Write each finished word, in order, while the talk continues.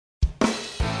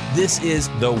This is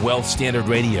the Wealth Standard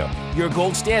Radio, your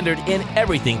gold standard in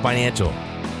everything financial.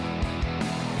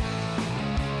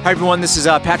 Hi, everyone. This is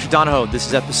Patrick Donahoe. This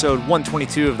is episode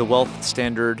 122 of the Wealth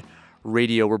Standard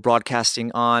Radio. We're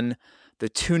broadcasting on the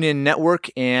TuneIn network,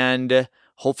 and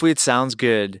hopefully it sounds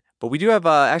good. But we do have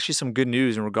actually some good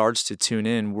news in regards to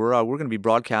TuneIn. We're going to be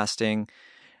broadcasting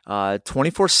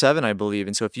 24/7, I believe.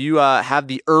 And so if you have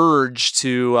the urge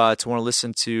to want to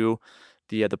listen to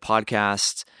the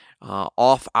podcast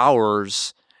off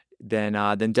hours, then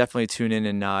definitely tune in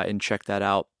and check that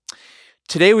out.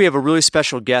 Today we have a really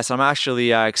special guest. I'm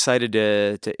actually excited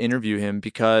to interview him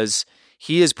because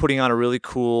he is putting on a really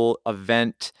cool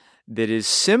event that is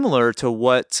similar to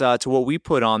what we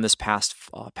put on this past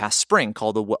spring,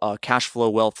 called the Cash Flow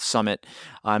Wealth Summit.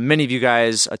 Many of you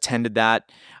guys attended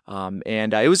that,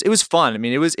 and it was fun. I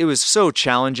mean, it was so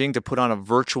challenging to put on a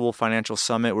virtual financial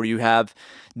summit where you have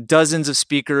dozens of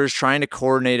speakers trying to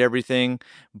coordinate everything.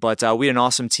 But we had an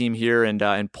awesome team here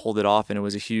and pulled it off, and it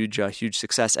was a huge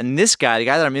success. And this guy, the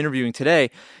guy that I'm interviewing today,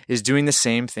 is doing the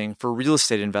same thing for real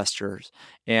estate investors,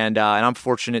 and I'm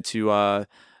fortunate to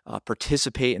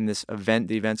participate in this event.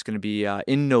 The event's going to be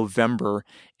in November,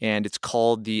 and it's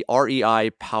called the REI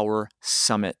Power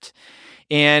Summit.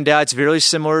 And it's very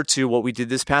similar to what we did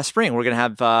this past spring. We're going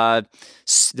to have,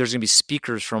 there's going to be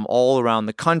speakers from all around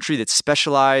the country that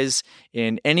specialize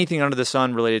in anything under the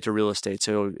sun related to real estate.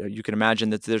 So you can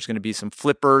imagine that there's going to be some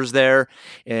flippers there,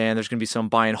 and there's going to be some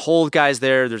buy and hold guys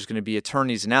there. There's going to be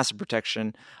attorneys and asset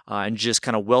protection, and just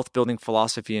kind of wealth building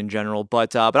philosophy in general.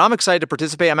 But I'm excited to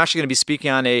participate. I'm actually going to be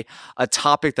speaking on a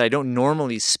topic that I don't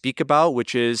normally speak about,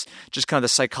 which is just kind of the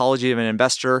psychology of an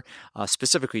investor,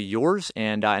 specifically yours,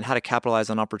 and how to capitalize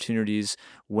on opportunities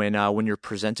when you're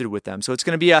presented with them. So it's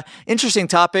going to be an interesting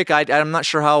topic. I'm not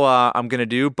sure how I'm going to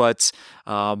do, but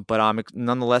I'm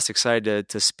nonetheless excited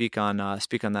to speak on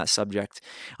that subject.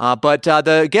 But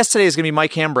the guest today is going to be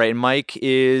Mike Hambright, and Mike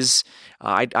is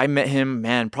I met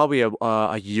him, probably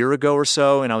a year ago or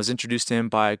so, and I was introduced to him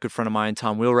by a good friend of mine,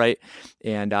 Tom Wheelwright,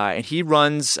 and he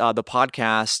runs the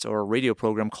podcast or radio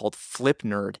program called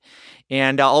FlipNerd.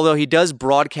 And although he does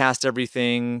broadcast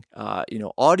everything,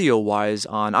 audio-wise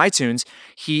on iTunes,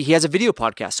 he has a video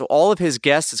podcast. So all of his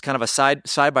guests is kind of a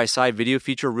side-by-side video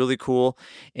feature, really cool.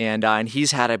 And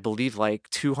he's had, I believe, like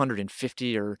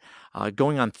 250 or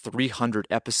going on 300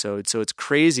 episodes. So it's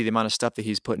crazy the amount of stuff that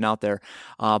he's putting out there.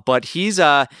 But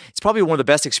it's probably one of the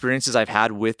best experiences I've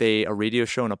had with a radio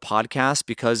show and a podcast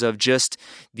because of just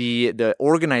the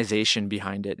organization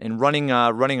behind it. And running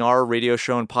our radio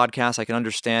show and podcast, I can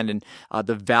understand and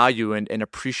the value and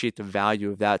appreciate the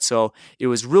value of that. So it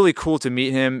was really cool to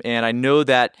meet him, and I know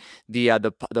that the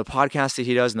podcast that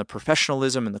he does and the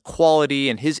professionalism and the quality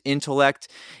and his intellect,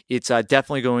 it's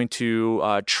definitely going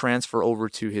to transfer over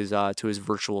to his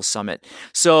virtual summit.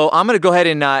 So I'm going to go ahead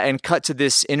and cut to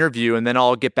this interview, and then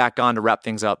I'll get back on to wrap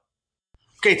things up.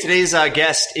 Okay, today's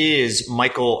guest is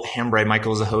Michael Hambright.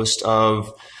 Michael is the host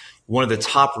of one of the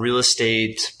top real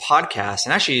estate podcasts,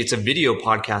 and actually it's a video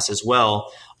podcast as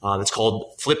well. That's called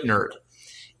FlipNerd.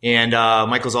 And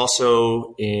Michael's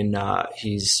also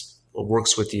he's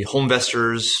works with the Home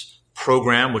Investors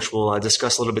program, which we'll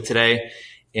discuss a little bit today.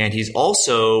 And he's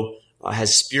also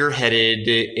has spearheaded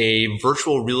a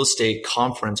virtual real estate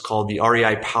conference called the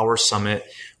REI Power Summit,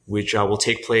 which will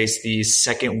take place the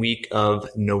second week of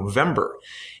November.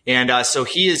 And so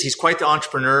he's quite the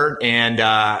entrepreneur, and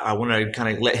I want to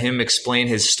kind of let him explain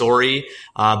his story.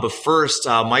 But first,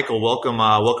 Michael,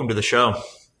 welcome to the show.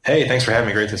 Hey, thanks for having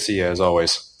me. Great to see you as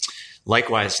always.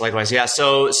 Likewise. Yeah.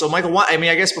 So Michael, I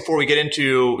guess before we get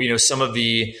into, some of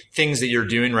the things that you're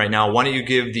doing right now, why don't you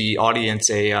give the audience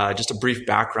just a brief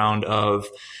background of,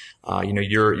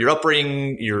 your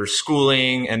upbringing, your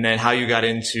schooling, and then how you got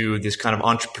into this kind of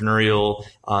entrepreneurial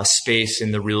space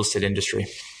in the real estate industry.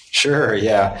 Sure.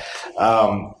 Yeah.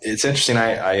 It's interesting.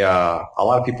 A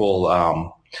lot of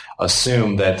people,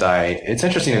 assume that it's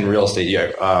interesting in real estate.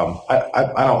 Yeah.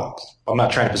 I'm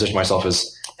not trying to position myself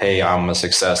as, hey, I'm a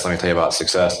success. Let me tell you about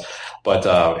success. But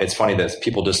it's funny that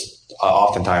people just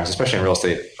oftentimes, especially in real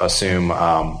estate, assume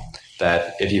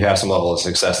that if you have some level of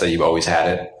success that you've always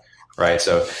had it, right?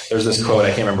 So there's this quote, I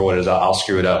can't remember what it is, I'll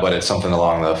screw it up, but it's something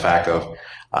along the fact of,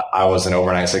 I was an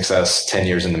overnight success 10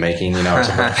 years in the making, or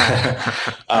something.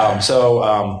 But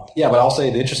I'll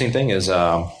say the interesting thing is,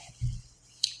 I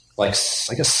guess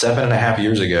 7.5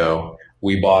 years ago,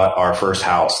 we bought our first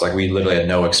house. Like, we literally had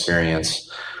no experience.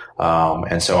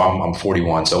 And so I'm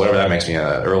 41. So whatever that makes me,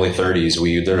 early 30s,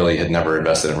 we literally had never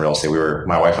invested in real estate.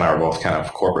 My wife and I were both kind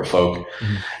of corporate folk,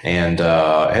 and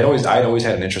I'd always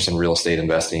had an interest in real estate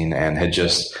investing, and had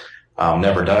just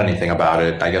never done anything about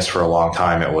it. I guess for a long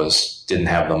time it was, didn't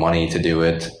have the money to do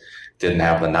it, didn't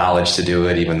have the knowledge to do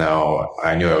it, even though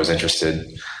I knew I was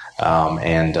interested.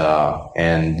 And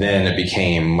then it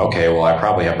became, okay, well, I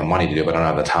probably have the money to do it, but I don't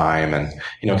have the time. And,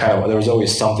 kind of, there was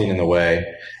always something in the way.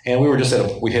 And we were just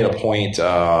we hit a point,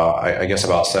 I guess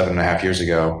about 7.5 years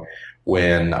ago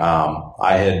when, my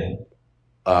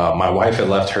wife had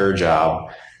left her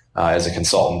job, as a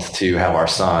consultant to have our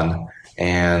son.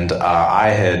 And, I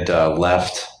had,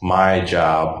 left my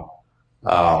job.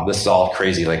 This is all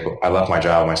crazy. Like, I left my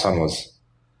job. My son was,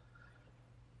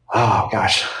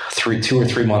 2 or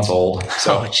 3 months old.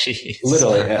 So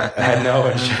literally I had no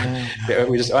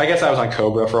insurance. I guess I was on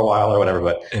Cobra for a while or whatever,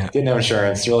 but didn't have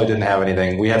insurance, really didn't have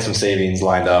anything. We had some savings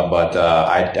lined up, but,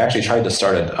 I actually tried to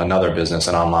start another business,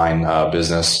 an online,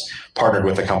 business, partnered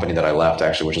with the company that I left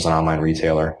actually, which is an online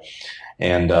retailer.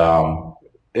 And,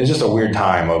 it was just a weird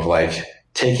time of like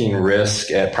taking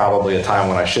risk at probably a time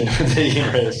when I shouldn't have been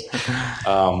taking risk.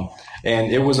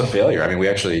 And it was a failure. I mean, we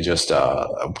actually just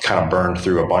kind of burned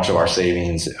through a bunch of our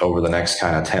savings over the next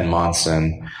kind of 10 months.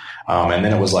 And then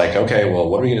it was like, okay, well,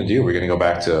 what are we going to do? We're going to go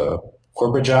back to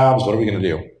corporate jobs. What are we going to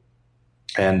do?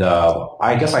 And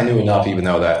I guess I knew enough, even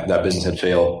though that business had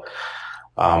failed,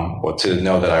 to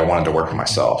know that I wanted to work for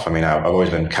myself. I mean, I've always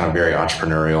been kind of very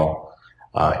entrepreneurial.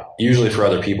 Usually for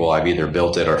other people, I've either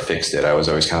built it or fixed it. I was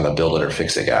always kind of the build it or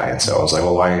fix it guy. And so I was like,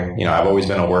 well, I've always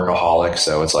been a workaholic.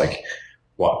 So it's like,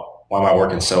 why am I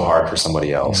working so hard for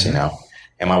somebody else, And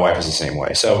my wife is the same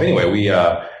way. So anyway,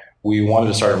 we wanted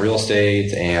to start in real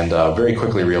estate and very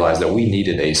quickly realized that we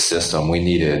needed a system. We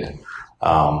needed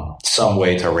some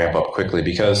way to ramp up quickly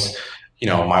because,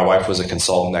 my wife was a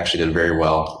consultant, actually did very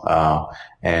well.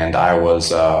 And I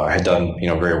had done,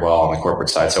 very well on the corporate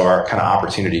side. So our kind of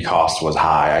opportunity cost was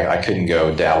high. I couldn't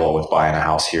go dabble with buying a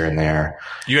house here and there.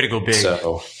 You had to go big.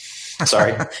 So,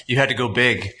 sorry? You had to go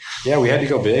big. Yeah, we had to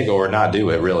go big or not do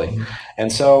it, really. Mm-hmm.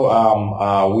 And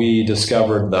so we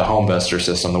discovered the HomeVestor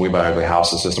system, the We Buy Ugly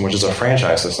Houses system, which is a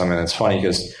franchise system. And it's funny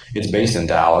because it's based in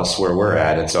Dallas, where we're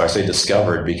at. And so I say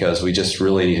discovered because we just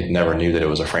really never knew that it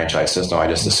was a franchise system. I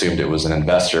just assumed it was an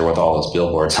investor with all those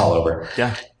billboards all over.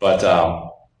 Yeah. But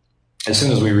as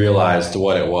soon as we realized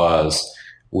what it was,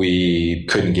 we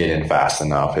couldn't get in fast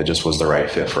enough. It just was the right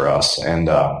fit for us. And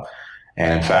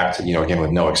in fact, again,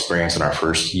 with no experience in our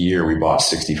first year, we bought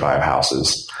 65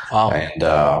 houses. Wow. And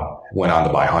went on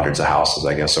to buy hundreds of houses,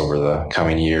 I guess, over the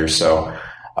coming years. So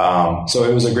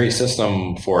it was a great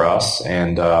system for us.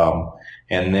 And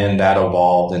then that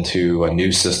evolved into a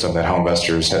new system that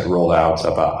HomeVestors had rolled out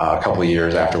about a couple of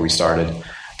years after we started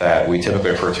that we typically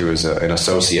refer to as an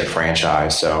associate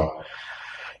franchise. So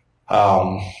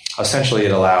essentially,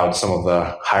 it allowed some of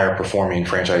the higher performing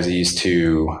franchisees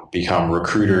to become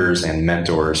recruiters and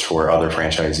mentors for other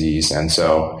franchisees. And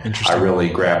so I really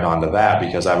grabbed onto that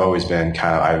because I've always been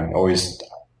I'm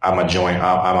a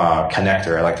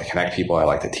connector. I like to connect people. I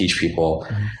like to teach people.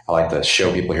 Mm-hmm. I like to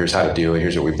show people, here's how to do it.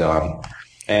 Here's what we've done.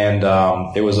 And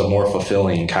it was a more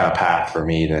fulfilling kind of path for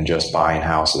me than just buying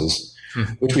houses,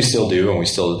 which we still do and we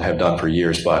still have done for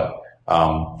years. But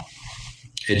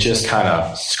it just kind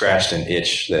of scratched an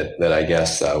itch that I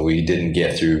guess we didn't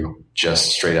get through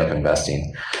just straight up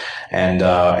investing. And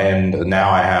now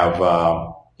I have,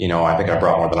 I think I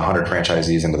brought more than 100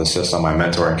 franchisees into the system. I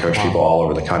mentor and coach people all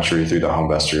over the country through the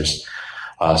HomeVestors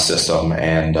system.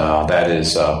 And that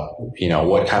is,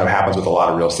 what kind of happens with a lot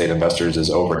of real estate investors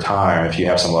is over time, if you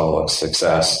have some level of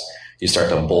success, you start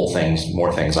to bolt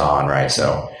more things on, right?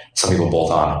 So some people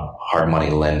bolt on hard money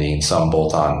lending, some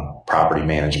bolt on property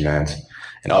management,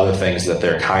 and other things that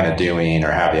they're kind of doing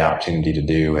or have the opportunity to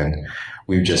do. And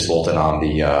we've just bolted on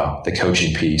the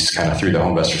coaching piece kind of through the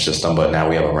HomeVestor system, but now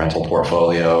we have a rental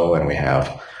portfolio and we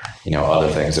have, other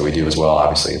things that we do as well,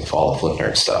 obviously with all the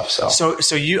FlipNerd stuff.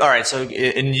 So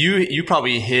you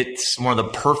probably hit one of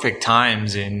the perfect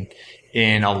times in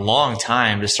a long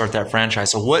time to start that franchise.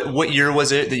 So what year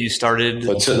was it that you started?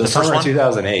 The summer of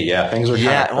 2008. Yeah. Things were kind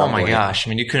of crumbling. Oh my gosh. I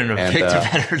mean, you couldn't have picked a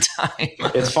better time.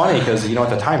 It's funny because, at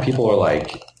the time people were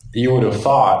like, you would have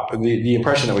thought the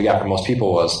impression that we got from most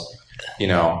people was,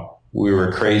 we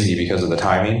were crazy because of the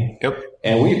timing. Yep.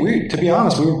 And we to be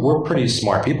honest, we're pretty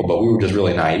smart people, but we were just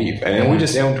really naive. And we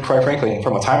just, quite frankly,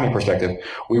 from a timing perspective,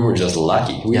 we were just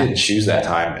lucky. We didn't choose that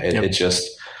time. It just,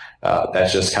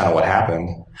 that's just kind of what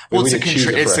happened. Well, it's a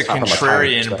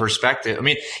contrarian perspective. I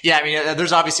mean,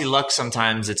 there's obviously luck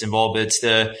sometimes that's involved, but it's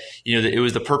it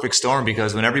was the perfect storm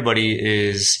because when everybody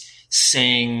is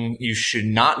saying you should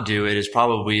not do it is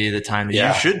probably the time that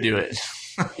you should do it.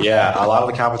 Yeah, a lot of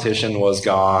the competition was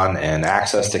gone, and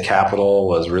access to capital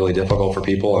was really difficult for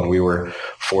people. And we were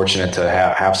fortunate to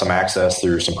have some access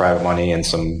through some private money and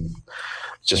some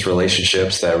just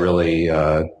relationships that really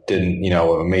didn't,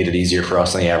 made it easier for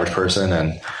us than the average person.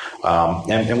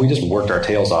 And we just worked our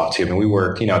tails off too. I mean, we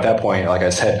worked, at that point, like I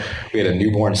said, we had a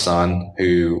newborn son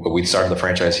who we started the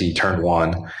franchise. He turned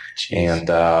 1. Jeez. And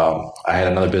I had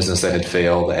another business that had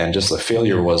failed, and just the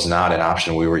failure was not an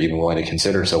option we were even willing to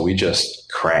consider. So we just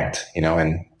cranked,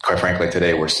 and quite frankly,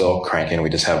 today we're still cranking. We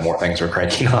just have more things we're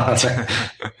cranking on.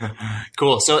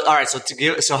 Cool. So, all right.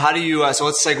 So how do you, so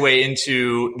let's segue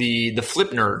into the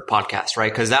FlipNerd podcast,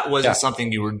 right? Cause that wasn't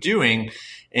something you were doing.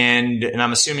 And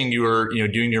I'm assuming you were,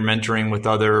 doing your mentoring with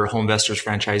other home investors,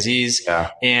 franchisees,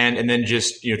 and then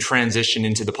just, transition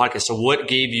into the podcast. So what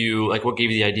gave you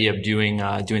the idea of doing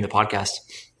the podcast?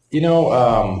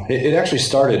 It actually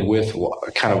started with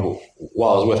kind of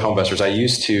while I was with home investors. I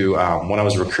used to, when I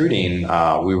was recruiting,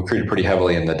 we recruited pretty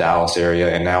heavily in the Dallas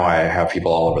area, and now I have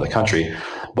people all over the country.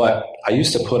 But I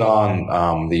used to put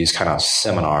on these kind of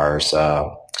seminars,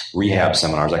 rehab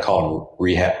seminars. I call them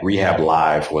rehab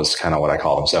live was kind of what I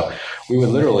call them. So we would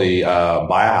literally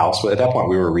buy a house. But at that point,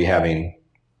 we were rehabbing,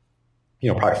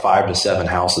 probably 5 to 7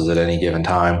 houses at any given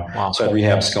time. Wow. So I had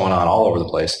rehabs going on all over the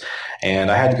place.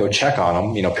 And I had to go check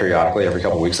on them, periodically. Every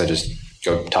couple of weeks, I just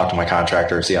go talk to my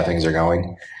contractor, see how things are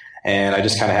going. And I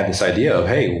just kind of had this idea of,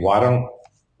 hey,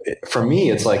 for me,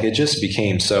 it's like it just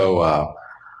became so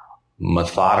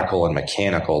methodical and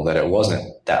mechanical that it wasn't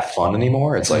that fun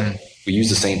anymore. It's like we use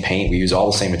the same paint, we use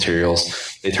all the same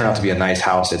materials. They turn out to be a nice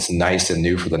house. It's nice and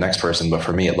new for the next person, but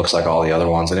for me, it looks like all the other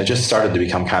ones. And it just started to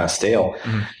become kind of stale.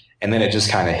 Mm-hmm. And then it just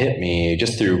kind of hit me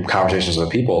just through conversations with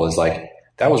people is like,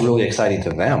 that was really exciting to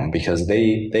them because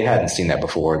they hadn't seen that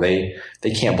before. They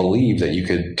can't believe that you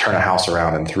could turn a house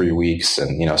around in 3 weeks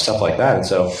and, stuff like that. And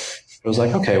so it was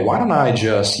like, okay, why don't I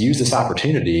just use this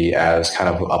opportunity as kind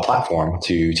of a platform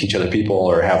to teach other people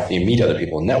or meet other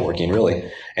people, networking really,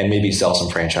 and maybe sell some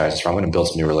franchises from it and build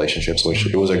some new relationships, which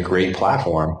it was a great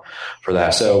platform for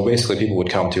that. So basically people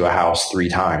would come to a house 3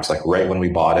 times, like right when we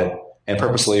bought it. And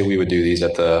purposely we would do these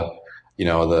at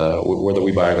where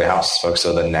we buy ugly houses, folks.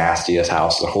 So the nastiest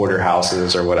house, the hoarder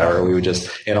houses or whatever, we would just,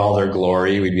 in all their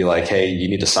glory, we'd be like, hey, you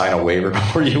need to sign a waiver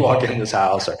before you walk in this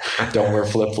house, or don't wear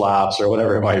flip flops or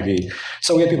whatever it might be.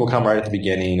 So we had people come right at the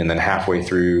beginning and then halfway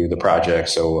through the project.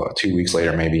 So 2 weeks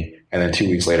later, maybe, and then 2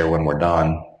 weeks later when we're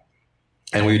done,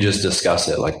 and we would just discuss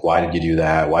it. Like, why did you do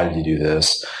that? Why did you do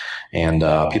this? And,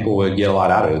 people would get a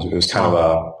lot out of it. It was kind of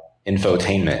a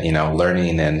infotainment,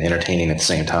 learning and entertaining at the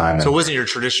same time. So it wasn't your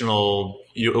traditional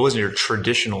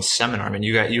seminar. I mean,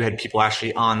 you had people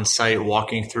actually on site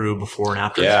walking through before and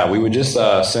after. Yeah, we would just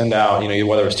send out,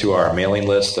 whether it's to our mailing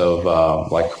list of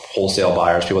like wholesale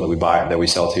buyers, people that we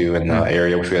sell to in the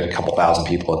area, which we had a couple thousand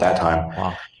people at that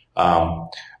time.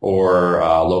 Wow. Or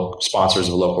local sponsors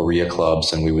of local REIA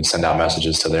clubs, and we would send out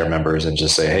messages to their members and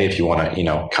just say, hey, if you want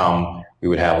to, come, we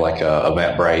would have like a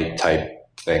Eventbrite type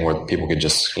thing where people could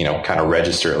just, kind of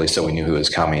register at least so we knew who was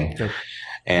coming. Yep.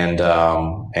 And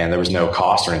there was no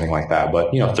cost or anything like that.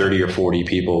 But, 30 or 40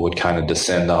 people would kind of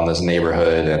descend on this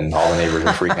neighborhood, and all the neighbors were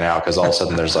freaking out because all of a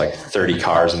sudden there's like 30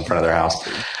 cars in front of their house.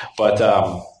 But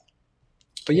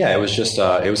yeah, it was just,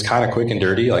 it was kind of quick and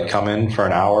dirty, like come in for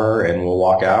an hour and we'll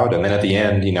walk out. And then at the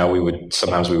end, we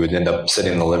would end up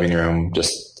sitting in the living room,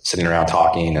 just sitting around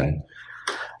talking and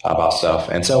about stuff.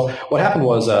 And so what happened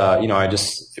was,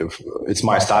 it's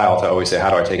my style to always say,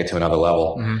 how do I take it to another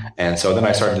level? Mm-hmm. And so then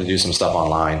I started to do some stuff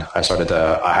online. I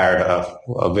hired a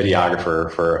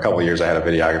videographer for a couple of years. I had a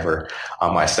videographer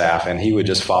on my staff, and he would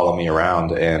just follow me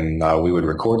around, and we would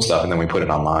record stuff, and then we put it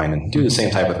online and do the same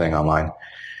type of thing online.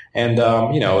 And,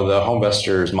 the home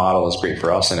investors model is great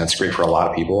for us, and it's great for a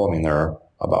lot of people. I mean, there are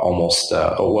about almost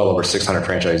well over 600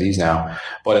 franchisees now,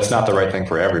 but it's not the right thing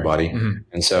for everybody. Mm-hmm.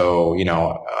 And so,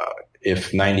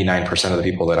 if 99% of the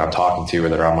people that I'm talking to or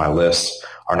that are on my list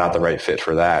are not the right fit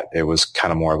for that, it was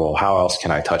kind of more of, well, how else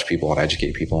can I touch people and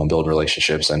educate people and build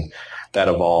relationships? And that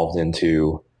evolved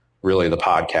into really the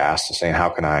podcast, saying, how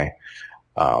can I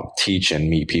teach and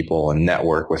meet people and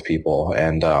network with people.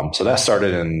 And so that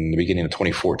started in the beginning of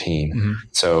 2014. Mm-hmm.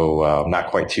 So not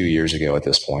quite 2 years ago at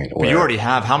this point. But you already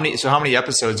have how many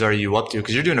episodes are you up to?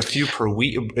 Because you're doing a few per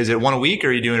week. Is it one a week, or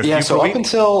are you doing a few per week? Yeah,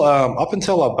 so up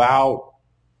until about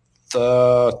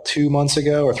 2 months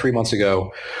ago or 3 months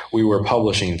ago, we were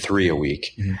publishing 3 a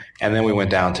week. Mm-hmm. And then we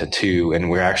went down to 2, and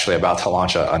we're actually about to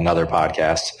launch another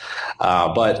podcast.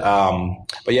 But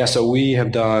yeah, so we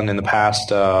have done in the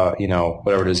past,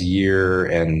 whatever it is, year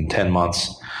and 10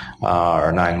 months,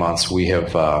 or 9 months, we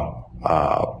have,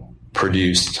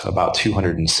 produced about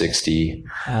 260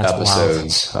 That's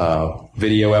episodes,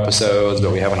 video episodes,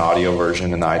 but we have an audio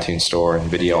version in the iTunes store and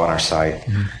video on our site.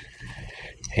 Mm-hmm.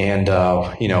 And,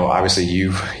 obviously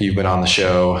you've been on the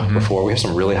show mm-hmm. before. We have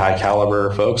some really high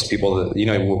caliber folks, people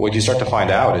that, what you start to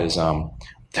find out is,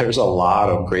 there's a lot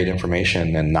of great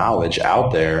information and knowledge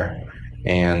out there.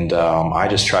 And, I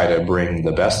just try to bring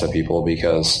the best of people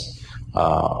because,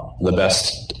 the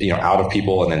best, out of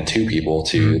people and then to people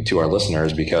to our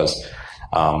listeners because,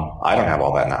 I don't have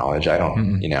all that knowledge. I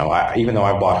don't, even though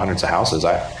I've bought hundreds of houses,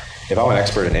 if I'm an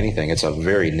expert in anything, it's a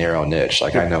very narrow niche.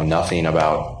 Like I know nothing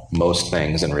about most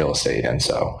things in real estate. And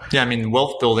so, yeah, I mean,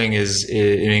 wealth building it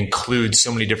includes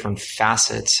so many different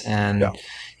facets and,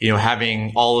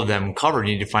 having all of them covered,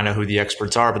 you need to find out who the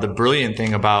experts are. But the brilliant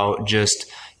thing about just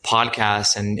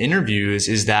podcasts and interviews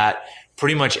is that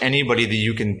pretty much anybody that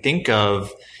you can think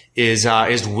of is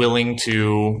willing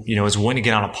to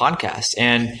get on a podcast.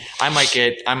 And I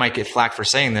might get flack for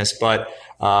saying this, but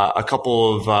a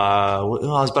couple of it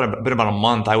was about a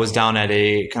month. I was down at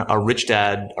a Rich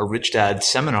Dad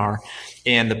seminar,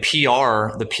 and the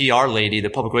PR lady, the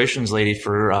public relations lady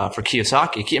for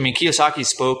Kiyosaki. I mean, Kiyosaki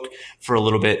spoke for a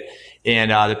little bit,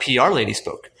 and the PR lady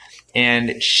spoke.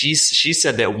 And she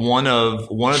said that one of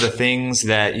the things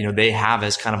that they have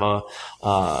as kind of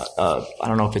I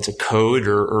don't know if it's a code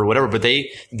or whatever, but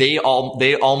they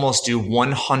almost do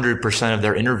 100% of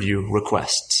their interview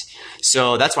requests.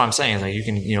 So that's what I'm saying. Like you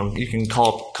can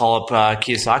call up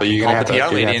Kiyosaki, call up the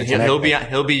PR lady, and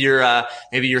he'll be your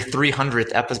maybe your 300th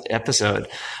episode.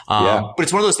 But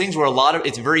it's one of those things where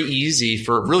it's very easy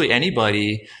for really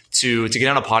anybody to get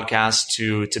on a podcast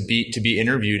to be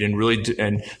interviewed and really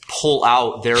and pull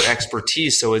out their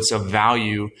expertise, so it's of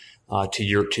value to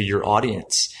your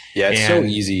audience. Yeah, it's so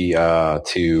easy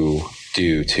to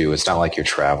do too. It's not like you're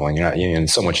traveling. You're not.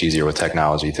 It's so much easier with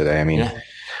technology today. I mean,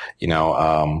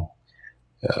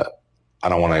 I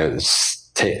don't want to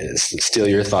steal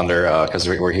your thunder because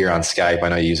we're here on Skype. I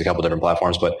know you use a couple different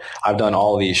platforms, but I've done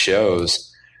all of these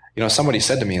shows. Somebody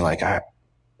said to me like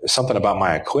something about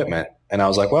my equipment, and I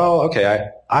was like, well, okay,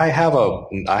 I have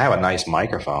a nice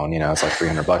microphone. It's like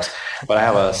 $300, but I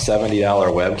have a $70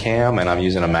 webcam, and I'm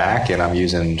using a Mac, and I'm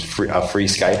using a free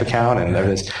Skype account, and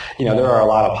there are a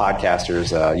lot of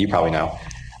podcasters. You probably know.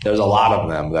 There's a lot of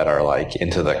them that are like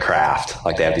into the craft.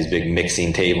 Like they have these big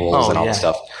mixing tables and all this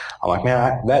stuff. I'm like,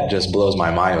 man, that just blows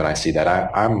my mind when I see that.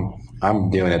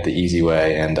 I'm doing it the easy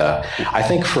way. And I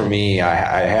think for me, I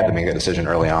had to make that decision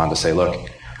early on to say, look,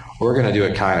 we're going to do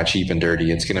it kind of cheap and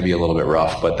dirty. It's going to be a little bit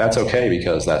rough, but that's okay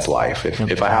because that's life.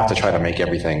 If I have to try to make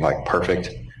everything like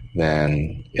perfect,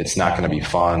 then it's not going to be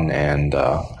fun. And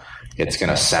it's going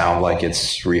to sound like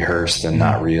it's rehearsed and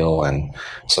not real. And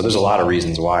so there's a lot of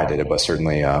reasons why I did it, but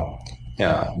certainly,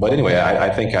 yeah. But anyway, I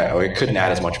think it couldn't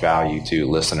add as much value to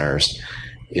listeners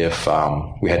if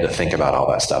we had to think about all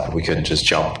that stuff. If we couldn't just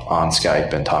jump on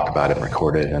Skype and talk about it and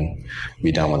record it and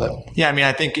be done with it. Yeah, I mean,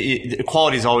 I think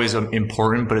quality is always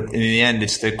important, but in the end,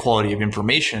 it's the quality of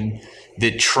information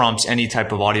that trumps any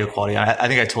type of audio quality. I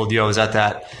think I told you I was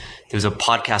at there's a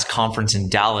podcast conference in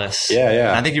Dallas. Yeah.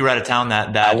 And I think you were out of town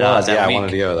that week. I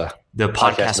wanted to go to the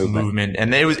podcast movement.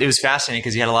 And it was fascinating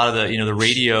because you had a lot of the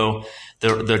radio,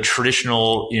 the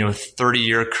traditional,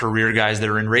 30-year career guys that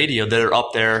are in radio that are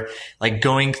up there, like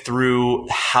going through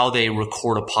how they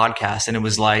record a podcast. And it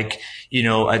was like, a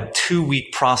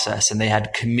 2-week process, and they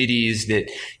had committees that,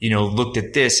 looked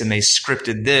at this and they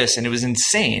scripted this, and it was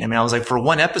insane. I mean, I was like, for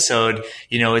one episode,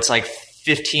 it's like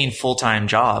 15 full-time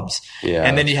jobs. Yeah.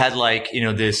 And then you had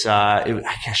this, I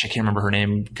can't remember her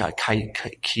name,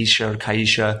 Kaisha.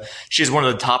 She's one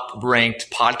of the top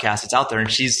ranked podcasts that's out there. And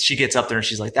she gets up there and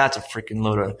she's like, that's a freaking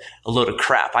load of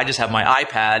crap. I just have my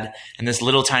iPad and this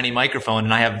little tiny microphone,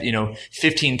 and I have,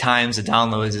 15 times the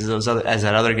downloads as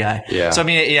that other guy. Yeah. So I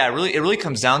mean, yeah, it really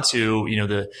comes down to,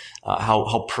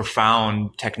 how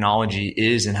profound technology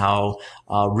is and how,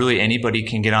 really anybody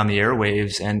can get on the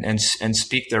airwaves and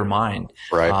speak their mind.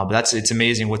 Right. But it's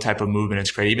amazing what type of movement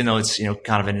it's created, even though it's,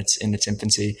 kind of in its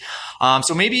infancy.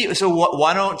 So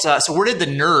why don't, so where did the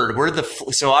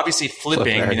nerd, so obviously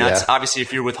flipping, I mean, that's obviously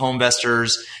if you're with home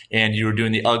investors and you were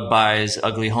doing the UGG buys,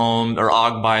 ugly home, or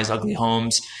OG buys, ugly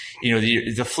homes,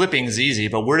 the flipping is easy,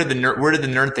 but where did the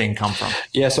nerd thing come from?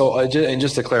 Yeah. So,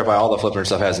 just to clarify, all the FlipNerd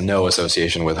stuff has no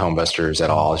association with home investors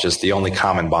at all. It's just the only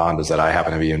common bond is that I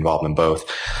happen to be involved in both.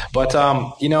 But,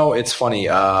 it's funny.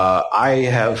 I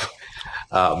have,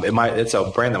 it's a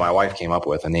brand that my wife came up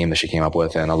with, a name that she came up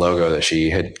with, and a logo that she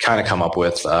had kind of come up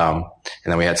with. And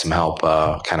then we had some help,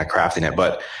 kind of crafting it.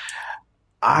 But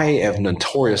I have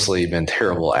notoriously been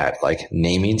terrible at like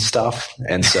naming stuff.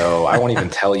 And so I won't even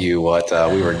tell you what I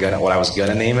was going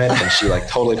to name it. And she like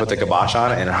totally put the kibosh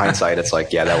on it. And in hindsight, it's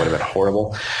like, yeah, that would have been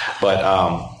horrible. But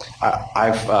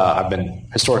I've been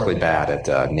historically bad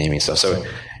at naming stuff. So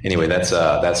anyway, that's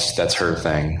her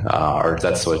thing, or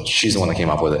that's what she's the one that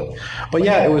came up with it. But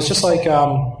yeah, it was just like,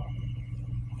 I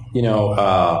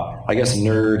guess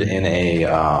nerd in a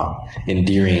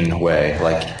endearing way.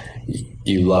 Like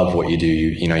you love what you do.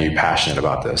 You're passionate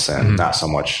about this, and not so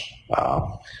much,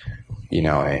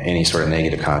 any sort of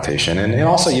negative connotation. And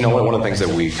also, one of the things that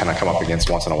we kind of come up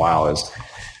against once in a while is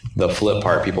the flip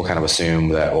part. People kind of assume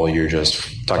that, well, you're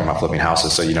just talking about flipping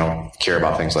houses, so you don't care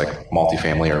about things like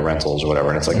multifamily or rentals or whatever.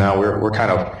 And it's like, no, we're kind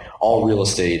of all real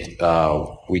estate.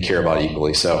 We care about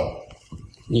equally. So,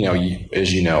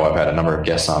 as you know, I've had a number of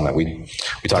guests on that we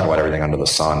talk about everything under the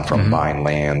sun, from buying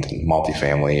land,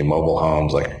 multifamily, mobile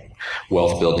homes, like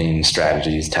wealth building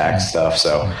strategies, tax stuff.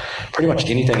 So pretty much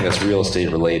anything that's real estate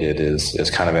related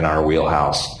is kind of in our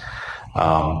wheelhouse.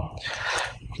 But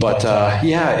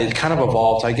it kind of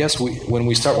evolved. I guess when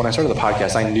I started the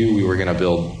podcast, I knew we were going to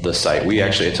build the site.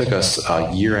 It took us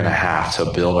a year and a half to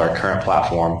build our current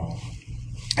platform.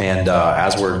 And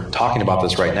as we're talking about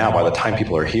this right now, by the time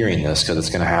people are hearing this, because it's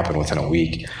going to happen within a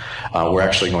week, we're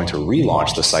actually going to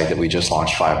relaunch the site that we just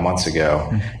launched 5 months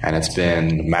ago. And it's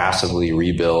been massively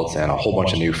rebuilt, and a whole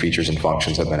bunch of new features and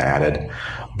functions have been added.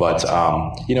 But, the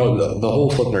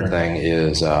whole FlipNerd thing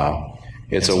is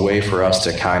it's a way for us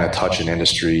to kind of touch an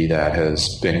industry that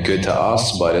has been good to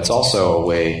us, but it's also a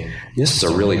way. This is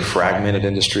a really fragmented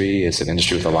industry. It's an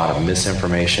industry with a lot of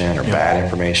misinformation or bad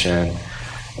information.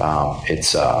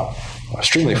 It's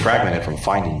extremely fragmented from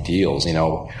finding deals.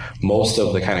 Most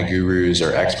of the kind of gurus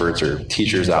or experts or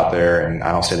teachers out there, and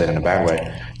I don't say that in a bad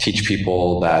way, teach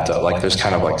people that there's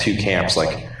kind of like two camps,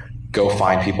 like go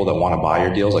find people that want to buy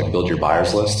your deals, like build your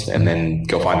buyers list, and then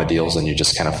go find the deals and you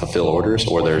just kind of fulfill orders.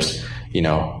 Or there's,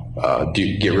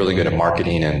 get really good at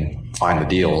marketing and find the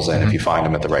deals. And if you find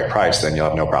them at the right price, then you'll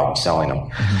have no problem selling them.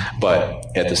 But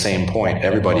at the same point,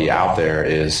 everybody out there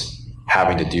is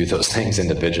having to do those things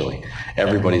individually.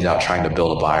 Everybody's out trying to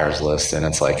build a buyer's list. And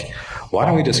it's like, why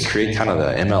don't we just create kind of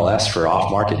the MLS for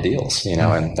off-market deals?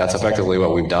 And that's effectively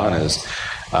what we've done, is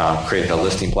created a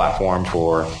listing platform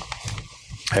for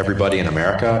everybody in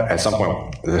America. At some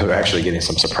point, we're actually getting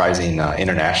some surprising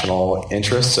international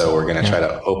interest. So we're going to try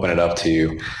to open it up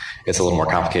to, it's a little more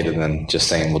complicated than just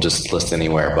saying we'll just list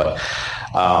anywhere. But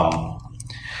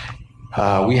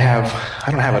we have,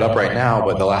 I don't have it up right now,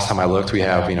 but the last time I looked, we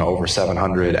have, over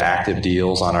 700 active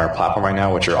deals on our platform right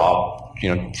now, which are all, for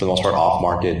the most part,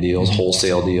 off-market deals,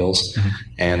 wholesale deals.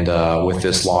 And with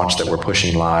this launch that we're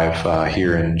pushing live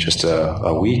here in just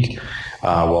a week,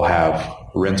 we'll have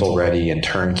rental-ready and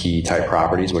turnkey type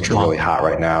properties, which are really hot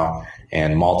right now,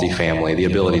 and multifamily, the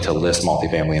ability to list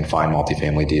multifamily and find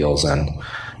multifamily deals. And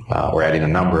we're adding a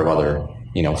number of other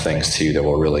things too that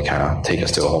will really kind of take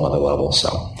us to a whole other level.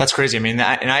 So that's crazy. I mean,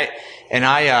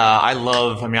 I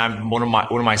love. I mean, I'm one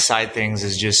of my side things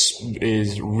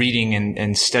is reading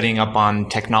and studying up on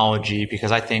technology,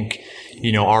 because I think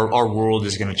our world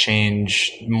is going to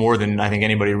change more than I think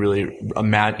anybody really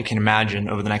can imagine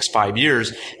over the next 5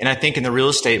 years. And I think in the real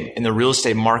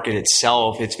estate market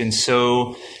itself, it's been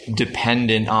so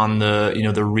dependent on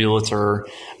the realtor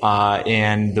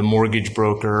and the mortgage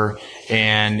broker.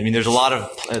 And I mean, there's a lot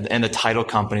of, and the title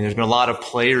company, there's been a lot of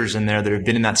players in there that have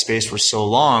been in that space for so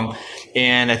long.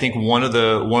 And I think one of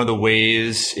the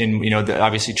ways in,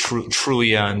 obviously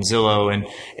Trulia and Zillow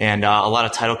and a lot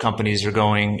of title companies are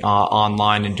going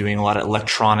online and doing a lot of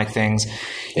electronic things.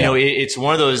 It's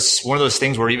one of those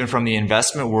things where even from the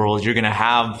investment world, you're going to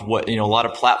have a lot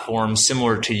of platforms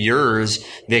similar to yours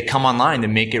that come online to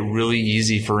make it really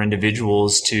easy for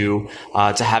individuals to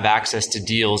have access to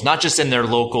deals, not just in their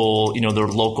local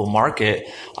market,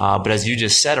 but as you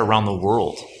just said, around the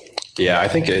world. Yeah, I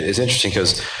think it's interesting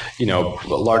because,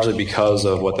 largely because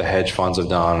of what the hedge funds have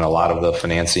done, and a lot of the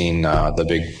financing, the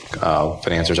big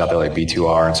financiers out there like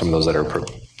B2R and some of those that are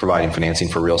providing financing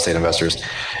for real estate investors,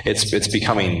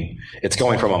 it's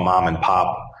going from a mom and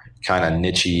pop kind of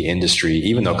niche-y industry,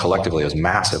 even though collectively it was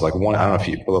massive. Like I don't know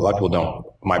if a lot of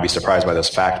people might be surprised by this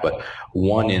fact, but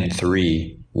one in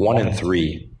three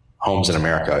homes in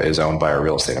America is owned by a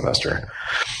real estate investor.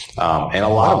 And a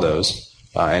lot of those,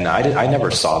 and I never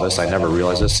saw this, I never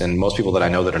realized this, and most people that I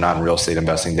know that are not in real estate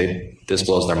investing, this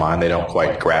blows their mind, they don't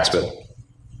quite grasp it,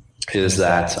 is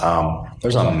that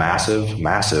there's a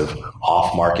massive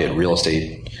off-market real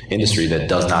estate industry that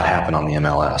does not happen on the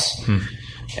MLS.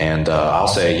 And I'll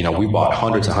say, we bought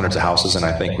hundreds and hundreds of houses, and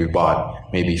I think we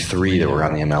bought maybe 3 that were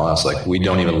on the MLS. Like, we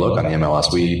don't even look on the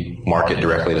MLS. We market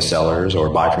directly to sellers or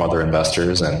buy from other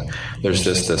investors. And there's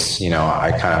just this,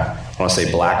 I kind of want to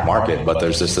say black market, but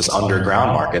there's this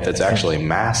underground market that's actually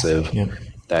massive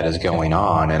that is going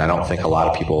on. And I don't think a lot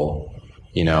of people,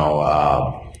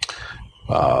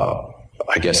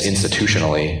 I guess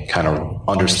institutionally kind of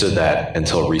understood that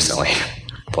until recently.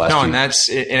 And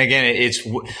again,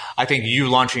 I think you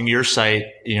launching your site,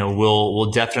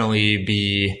 will definitely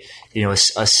be, a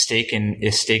stake in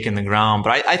the ground.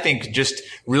 But I think just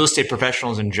real estate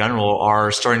professionals in general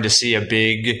are starting to see a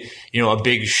big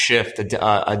shift.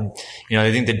 I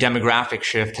think the demographic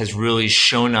shift has really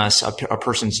shown us a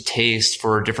person's taste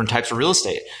for different types of real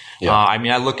estate. Yeah.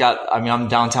 I'm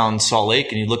downtown Salt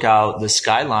Lake, and you look out the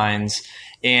skylines,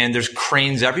 and there's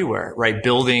cranes everywhere, right?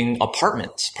 Building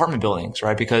apartment buildings,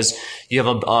 right? Because you have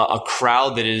a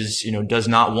crowd that is, does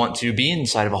not want to be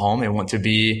inside of a home. They want to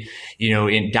be,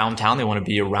 in downtown. They want to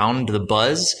be around the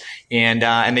buzz, and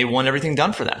they want everything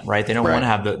done for them, right? They don't want to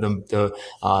have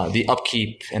the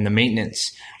upkeep and the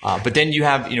maintenance. But then you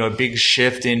have, a big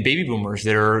shift in baby boomers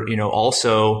that are,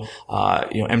 also,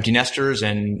 empty nesters,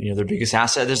 and, their biggest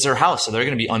asset is their house. So they're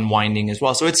going to be unwinding as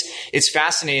well. So it's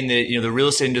fascinating that, the real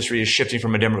estate industry is shifting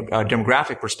from a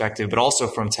demographic perspective, but also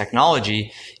from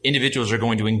technology. Individuals are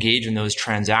going to engage in those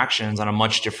transactions on a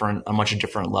much different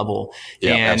level.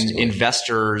 Yeah, and absolutely.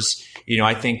 Investors,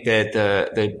 I think that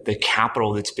the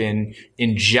capital that's been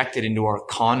injected into our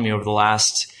economy over the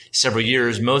last several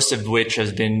years, most of which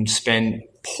has been spent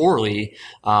poorly.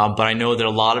 But I know that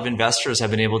a lot of investors have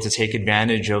been able to take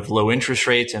advantage of low interest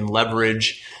rates and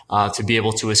leverage to be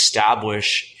able to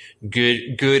establish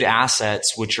good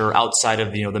assets, which are outside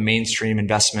of the mainstream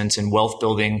investments and wealth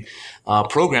building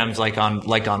programs like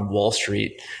on Wall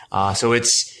Street. So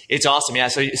it's awesome. Yeah.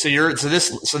 So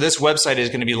this website is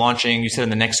going to be launching, you said, in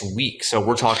the next week. So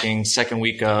we're talking second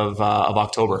week of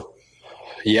October.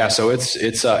 Yeah, so it's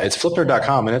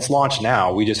FlipNerd.com, and it's launched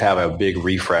now. We just have a big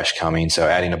refresh coming, so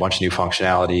adding a bunch of new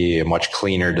functionality, a much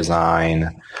cleaner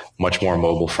design, much more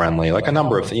mobile friendly. Like a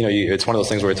number of it's one of those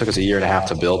things where it took us a year and a half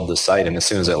to build the site, and as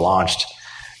soon as it launched,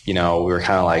 we were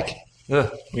kind of like,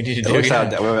 we need to do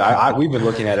it. We've been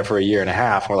looking at it for a year and a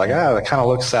half. And we're like, that kind of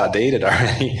looks outdated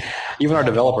already. Even our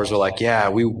developers were like, yeah,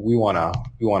 we want to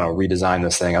redesign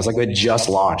this thing. I was like, it just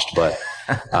launched, but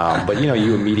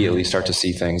you immediately start to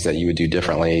see things that you would do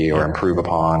differently or improve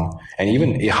upon. And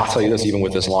I'll tell you this, even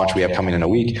with this launch we have coming in a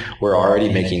week, we're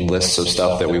already making lists of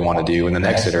stuff that we want to do in the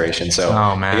next iteration. So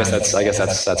I guess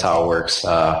that's how it works.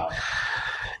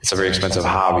 It's a very expensive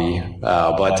hobby,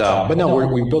 but no,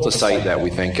 we built a site that we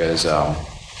think is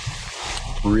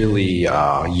really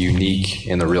unique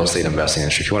in the real estate investing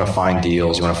industry. If you want to find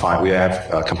deals, we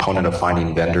have a component of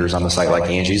finding vendors on the site like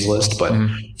Angie's List, but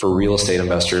for real estate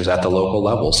investors at the local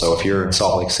level. So if you're in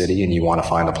Salt Lake City and you want to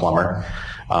find a plumber,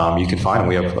 you can find them.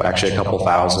 We have actually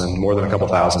more than a couple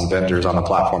thousand vendors on the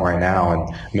platform right now,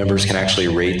 and members can actually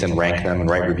rate and rank them and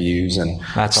write reviews and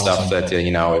That's stuff awesome. That,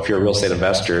 if you're a real estate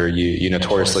investor, you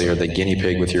notoriously are the guinea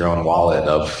pig with your own wallet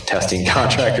of testing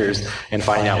contractors and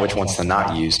finding out which ones to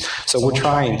not use. So we're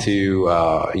trying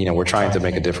to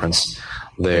make a difference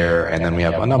there. And then we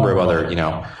have a number of other,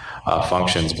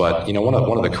 functions. But, one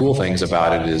of the cool things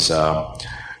about it is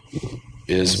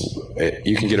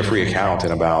you can get a free account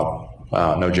in about,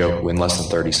 no joke, in less than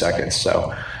 30 seconds.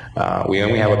 So we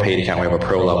only have a paid account. We have a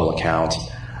pro level account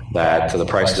that the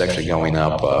price is actually going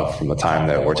up from the time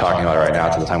that we're talking about it right now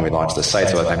to the time we launch the site.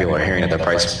 So by the time people are hearing it, the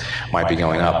price might be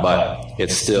going up, but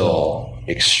it's still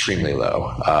extremely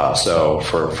low. So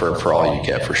for all you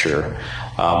get, for sure.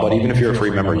 But even if you're a free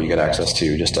member, you get access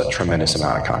to just a tremendous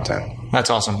amount of content. That's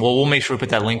awesome. Well, we'll make sure we put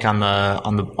that link on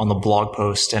the blog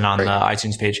post and on the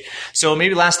iTunes page. So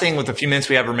maybe last thing with the few minutes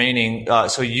we have remaining.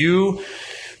 So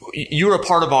you're a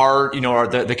part of our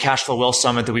the Cash Flow Wealth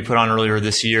Summit that we put on earlier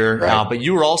this year. Right. But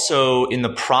you were also in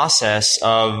the process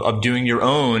of doing your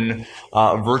own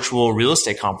virtual real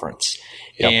estate conference.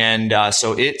 Yep. And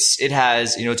so it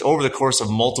has it's over the course of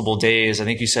multiple days. I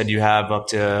think you said you have up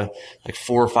to like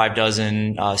 4 or 5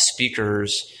 dozen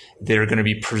speakers that are going to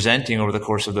be presenting over the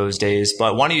course of those days.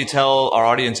 But why don't you tell our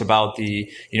audience about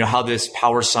the how this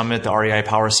Power Summit, the REI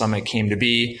Power Summit, came to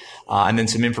be, and then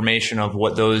some information of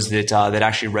what those that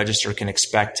actually register can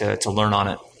expect to learn on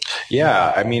it.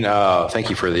 Yeah, I mean, thank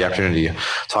you for the opportunity to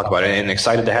talk about it, and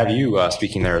excited to have you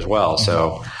speaking there as well.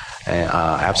 So.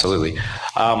 Absolutely.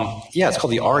 It's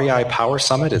called the REI Power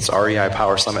Summit. It's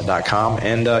reipowersummit.com.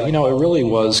 And, it really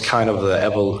was kind of the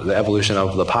evolution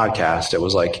of the podcast. It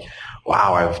was like,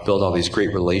 wow, I've built all these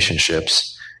great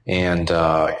relationships. And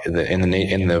in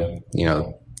the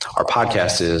our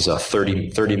podcast is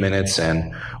 30 minutes,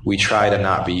 and we try to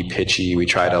not be pitchy. We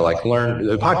try to learn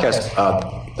the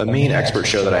podcast. The main expert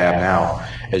show that I have now,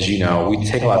 as you know, we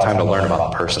take a lot of time to learn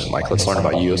about the person. Let's learn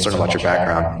about you. Let's learn about your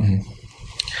background.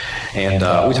 Mm-hmm.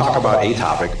 And we talk about a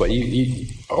topic, but you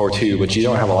or two, but you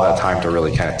don't have a lot of time to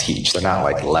really kind of teach. They're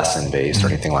not lesson based or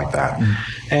anything like that.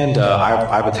 Mm-hmm. And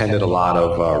I've attended a lot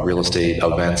of real estate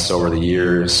events over the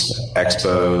years,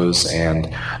 expos,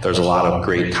 and there's a lot of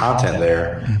great content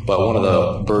there. But one of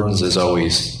the burdens is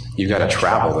always you've got to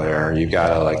travel there. You've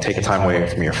got to take a time away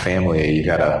from your family. You've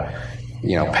got to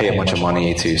pay a bunch of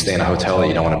money to stay in a hotel that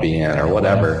you don't want to be in or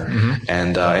whatever. Mm-hmm.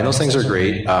 And those things are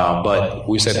great. But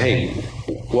we said, hey,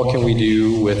 what can we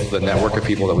do with the network of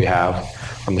people that we have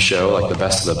from the show, the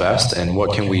best of the best, and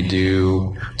what can we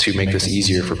do to make this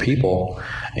easier for people?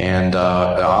 And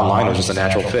online was just a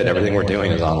natural fit. Everything we're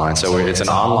doing is online. So it's an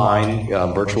online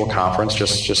virtual conference,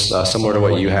 just similar to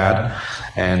what you had.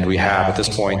 And we have, at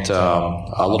this point,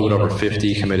 a little bit over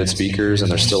 50 committed speakers, and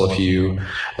there's still a few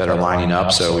that are lining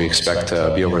up. So we expect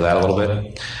to be over that a little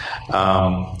bit.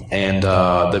 And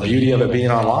the beauty of it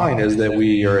being online is that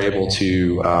we are able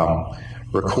to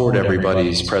record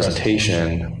everybody's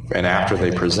presentation, and after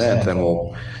they present, then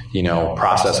we'll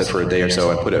process it for a day or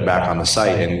so and put it back on the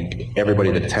site, and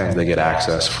everybody that attends, they get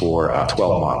access for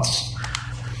 12 months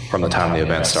from the time the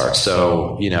event starts.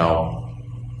 So,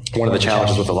 one of the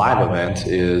challenges with a live event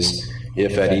is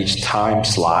if at each time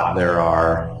slot there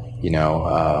are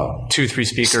 2-3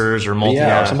 speakers or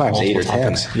sometimes 8 or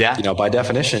 10. Topics. Yeah. By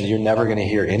definition, you're never going to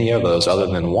hear any of those other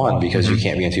than one, because you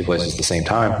can't be in two places at the same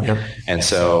time. Yep. And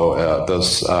so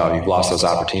you've lost those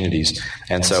opportunities.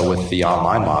 And so with the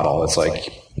online model, it's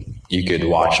you could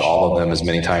watch all of them as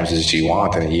many times as you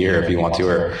want in a year if you want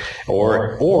to,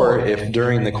 or if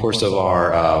during the course of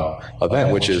our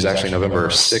event, which is actually November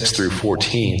 6th through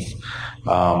 14th,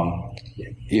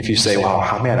 if you say,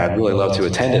 well, man, I'd really love to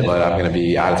attend it, but I'm going to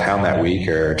be out of town that week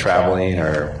or traveling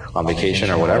or on vacation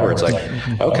or whatever. It's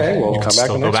okay, well, come back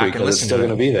next week because it's still going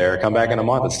to be there. Come back in a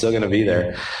month, it's still going to be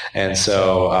there. And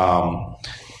so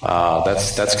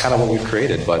that's kind of what we've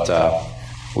created. But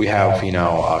we have,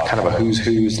 kind of a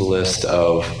who's list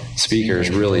of speakers,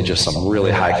 really just some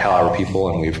really high caliber people.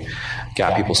 And we've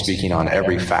got people speaking on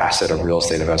every facet of real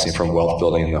estate investing, from wealth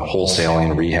building, the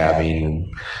wholesaling, rehabbing,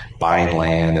 buying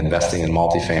land, investing in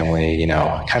multifamily,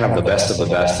 kind of the best of the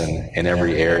best in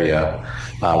every area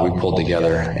we pulled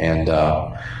together, and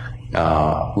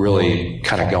really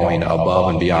kind of going above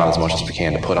and beyond as much as we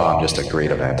can to put on just a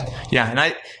great event. Yeah, and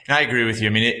I agree with you. I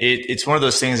mean, it's one of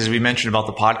those things, as we mentioned about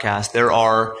the podcast, there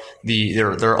are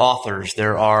authors,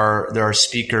 there are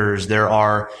speakers, there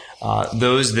are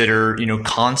those that are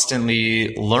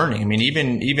constantly learning. I mean,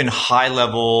 even high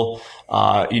level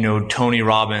Tony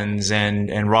Robbins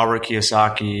and Robert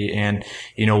Kiyosaki and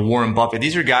Warren Buffett.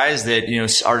 These are guys that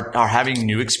are having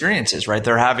new experiences, right?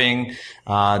 They're having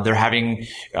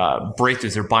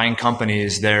breakthroughs. They're buying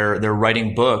companies. They're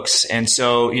writing books, and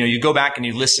so you go back and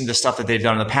you listen to stuff that they've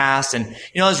done in the past, and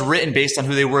it's written based on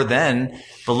who they were then.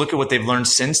 But look at what they've learned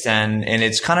since then, and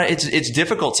it's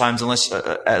difficult times unless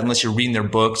you're reading their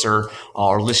books or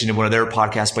listening to one of their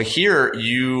podcasts. But here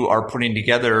you are putting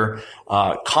together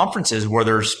conferences where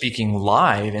they're speaking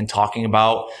live and talking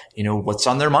about what's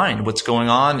on their mind, what's going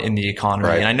on in the economy.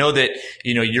 Right. And I know that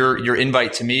your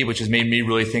invite to me, which has made me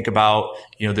really think about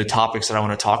the topics that I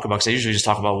want to talk about, because I usually just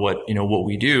talk about what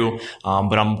we do,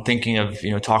 but I'm thinking of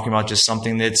talking about just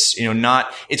something that's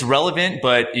not, it's relevant,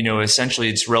 but essentially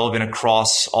it's relevant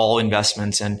across all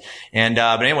investments, but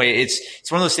anyway,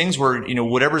 it's one of those things where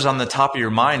whatever's on the top of your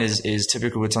mind is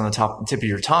typically what's on the tip of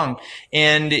your tongue,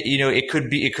 and it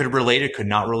could relate, it could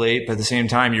not relate, but at the same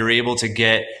time you're able to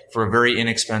get, for a very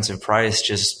inexpensive price,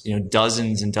 just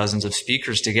dozens and dozens of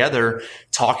speakers together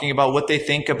talking about what they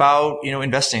think about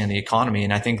investing in the economy.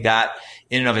 And I think that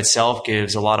in and of itself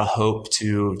gives a lot of hope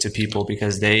to people,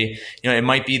 because they, it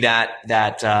might be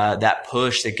that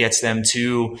push that gets them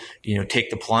to, take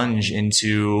the plunge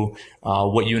into,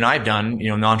 what you and I've done,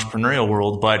 in the entrepreneurial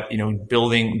world, but,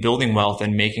 building wealth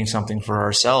and making something for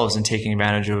ourselves and taking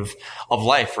advantage of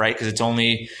life, right?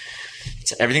 Because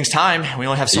everything's time. We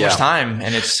only have so much time,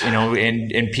 and it's,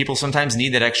 and people sometimes need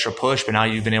that extra push, but now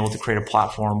you've been able to create a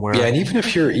platform where. Yeah. And even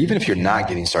if you're not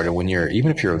getting started,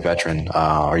 even if you're a veteran,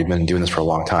 or you've been doing this for a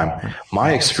long time,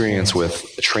 my experience with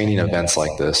training events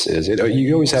like this is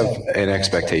you always have an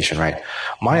expectation, right?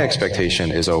 My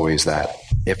expectation is always that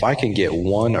if I can get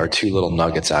one or two little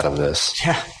nuggets out of this,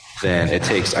 then it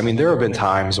takes, there have been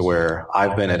times where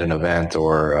I've been at an event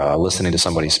or listening to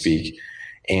somebody speak,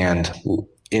 and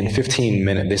in 15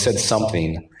 minutes, they said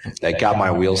something that got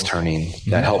my wheels turning,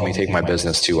 that helped me take my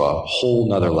business to a whole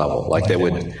nother level. Like that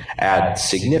would add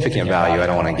significant value. I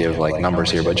don't want to give like numbers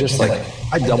here, but just like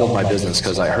I doubled my business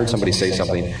because I heard somebody say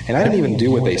something and I didn't even do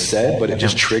what they said, but it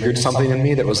just triggered something in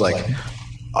me that was like,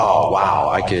 oh, wow,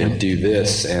 I could do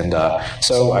this. And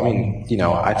so, I mean,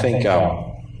 I think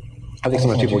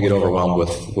sometimes people get overwhelmed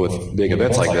with big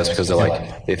events like this because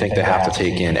they think they have to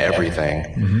take in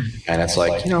everything. And it's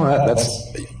like,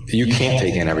 you can't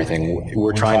take in everything.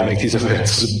 We're trying to make these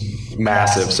events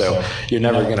massive. So you're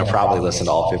never going to probably listen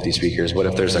to all 50 speakers. But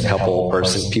if there's a couple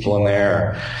people in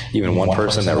there, or even one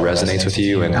person that resonates with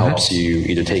you and helps you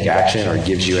either take action or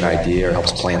gives you an idea or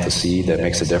helps plant the seed that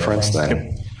makes a difference,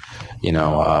 then,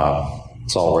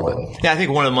 it's all worth it. Yeah, I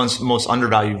think one of the most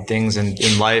undervalued things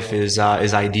in life is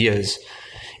ideas,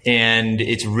 and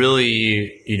it's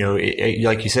really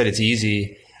like you said, it's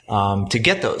easy to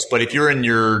get those. But if you're in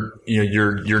your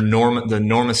the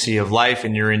normacy of life,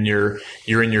 and you're in your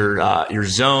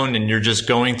zone, and you're just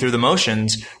going through the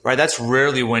motions, right? That's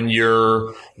rarely when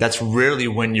you're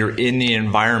in the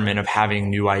environment of having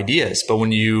new ideas. But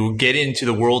when you get into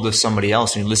the world of somebody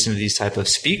else and you listen to these type of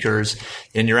speakers,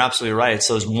 then you're absolutely right. It's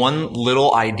those one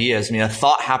little ideas. I mean, a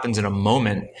thought happens in a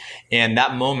moment, and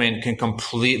that moment can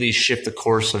completely shift the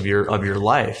course of your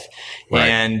life. Right.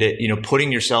 And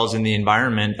putting yourselves in the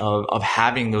environment of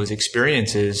having those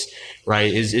experiences,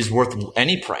 right, is worth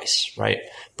any price, right?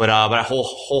 But I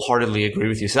wholeheartedly agree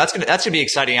with you. So that's gonna be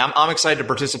exciting. I'm excited to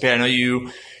participate. I know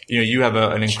you have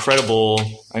an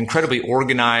incredibly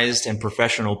organized and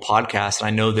professional podcast. And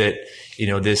I know that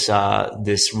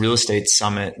this real estate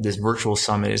summit, this virtual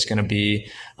summit, is going to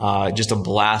be just a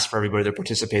blast for everybody that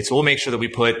participates. So we'll make sure that we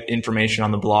put information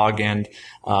on the blog and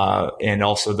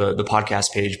also the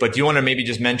podcast page. But do you want to maybe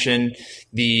just mention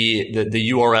the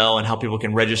URL and how people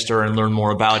can register and learn more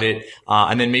about it,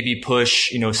 and then maybe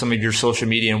push some of your social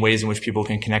media and ways in which people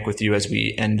can connect with you as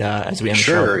we end the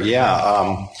show? Sure,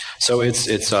 yeah. So it's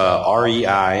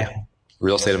REI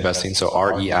Real Estate Investing. So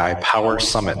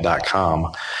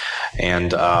REIPowerSummit.com.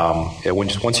 And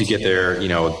once you get there,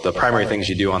 the primary things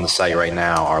you do on the site right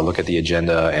now are look at the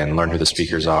agenda and learn who the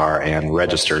speakers are and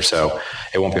register. So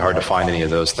it won't be hard to find any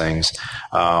of those things.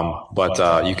 But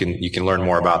you can learn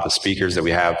more about the speakers that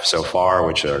we have so far,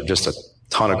 which are just a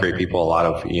ton of great people. A lot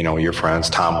of your friends,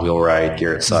 Tom Wheelwright,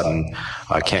 Garrett Sutton,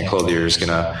 Kent Clothier is going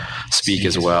to speak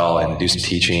as well and do some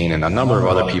teaching, and a number of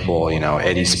other people.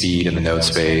 Eddie Speed in the node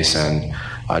space, and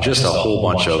just a whole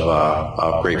bunch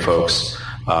of great folks.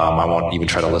 I won't even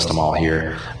try to list them all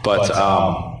here, but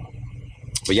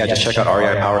yeah, just check out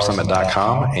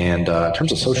REIPowerSummit.com. And in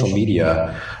terms of social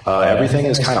media, everything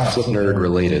is kind of FlipNerd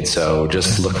related. So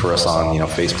just look for us on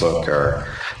Facebook or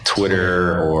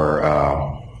Twitter, or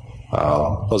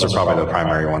those are probably the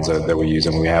primary ones that we use,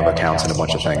 and we have accounts in a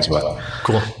bunch of things. But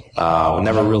cool. We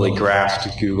never really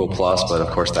grasped Google Plus, but of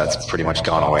course that's pretty much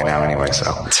gone away now anyway. So,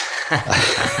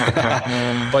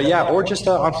 but yeah, or just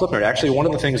on FlipNerd. Actually, one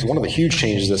of the huge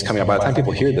changes that's coming up by the time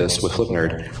people hear this with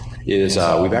FlipNerd is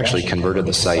we've actually converted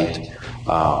the site.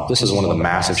 This is one of the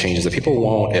massive changes that people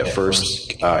won't at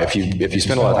first. If you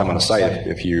spend a lot of time on the site,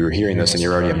 if you're hearing this and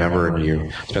you're already a member and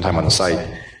you spend time on the site,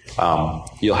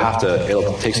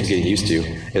 it'll take some getting used to,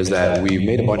 is that we've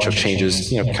made a bunch of changes,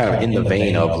 kind of in the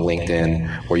vein of LinkedIn,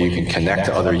 where you can connect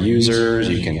to other users,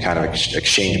 you can kind of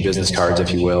exchange business cards,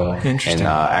 if you will, and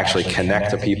actually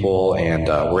connect to people. And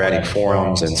we're adding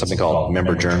forums and something called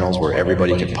member journals, where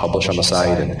everybody can publish on the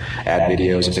site and add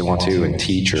videos if they want to, and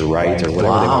teach or write or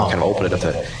whatever they want. Kind of open it up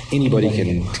to anybody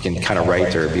can kind of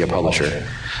write or be a publisher.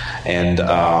 And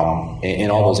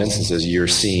in all those instances, you're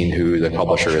seeing who the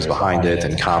publisher is behind it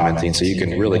and commenting, so you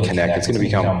can really connect. It's going to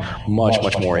become much,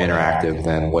 much more interactive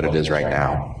than what it is right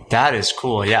now. That is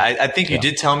cool. Yeah, I think you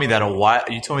did tell me that a while.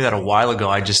 You told me that a while ago.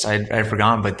 I'd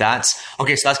forgotten, but that's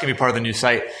okay. So that's going to be part of the new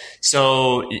site.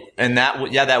 So, and that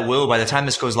will, by the time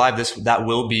this goes live, that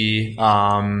will be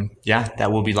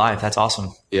live. That's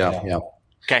awesome. Yeah.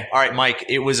 Okay. All right, Mike,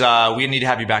 it was, we need to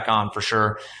have you back on for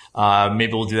sure.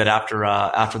 Maybe we'll do that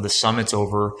after the summit's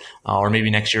over, or maybe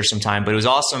next year sometime. But it was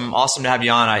awesome to have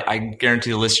you on. I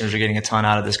guarantee the listeners are getting a ton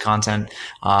out of this content.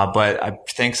 But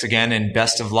thanks again, and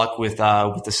best of luck with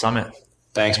the summit.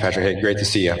 Thanks, Patrick. Hey, great to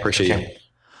see you. I appreciate you.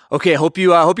 Okay, hope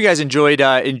you guys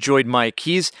enjoyed Mike.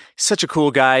 He's such a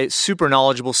cool guy, super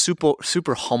knowledgeable,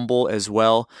 super humble as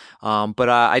well. But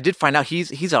I did find out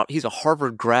he's a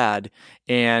Harvard grad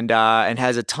and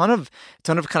has a ton of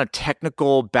kind of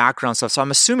technical background stuff. So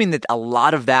I'm assuming that a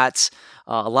lot of that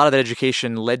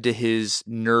education led to his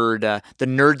the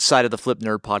nerd side of the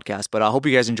FlipNerd podcast. But I hope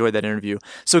you guys enjoyed that interview.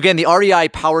 So again, the REI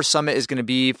Power Summit is going to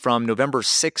be from November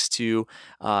 6th to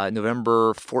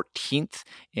November 14th,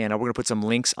 and we're going to put some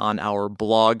links on our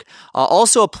blog.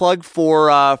 Also, a plug for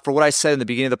what I said in the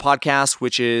beginning of the podcast,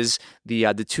 which is the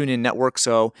TuneIn Network.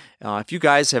 So if you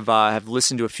guys have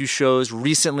listened to a few shows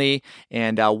recently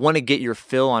and want to get your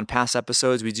fill on past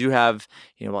episodes, we do have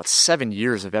about 7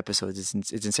 years of episodes.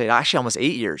 It's insane. Actually, almost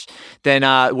 8 years. Then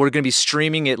we're going to be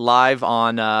streaming it live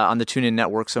on the TuneIn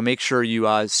Network. So make sure you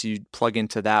plug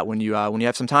into that when you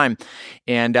have some time.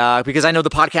 And because I know the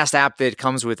podcast app that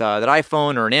comes with that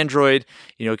iPhone or an Android,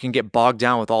 it can get bogged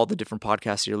down with all the different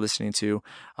podcasts you're listening to.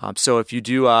 So if you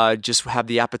do just have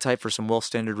the appetite for some Wealth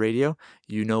Standard Radio,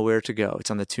 you know where to go. It's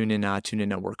on the TuneIn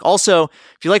Network. Also,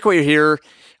 if you like what you hear,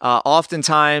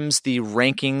 oftentimes the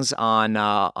rankings on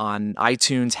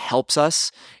iTunes helps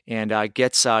us and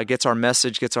gets our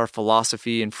message, gets our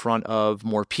philosophy in front of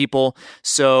more people.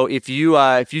 So if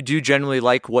you do generally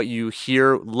like what you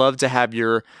hear, love to have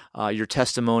your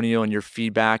testimonial and your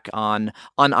feedback on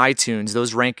iTunes.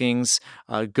 Those rankings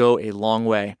go a long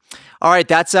way. All right,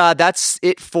 that's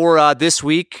it for this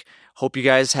week. Hope you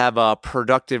guys have a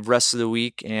productive rest of the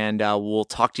week, and we'll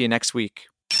talk to you next week.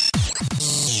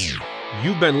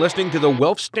 You've been listening to the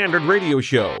Wealth Standard Radio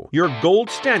Show, your gold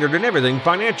standard in everything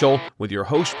financial, with your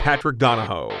host, Patrick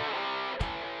Donahoe.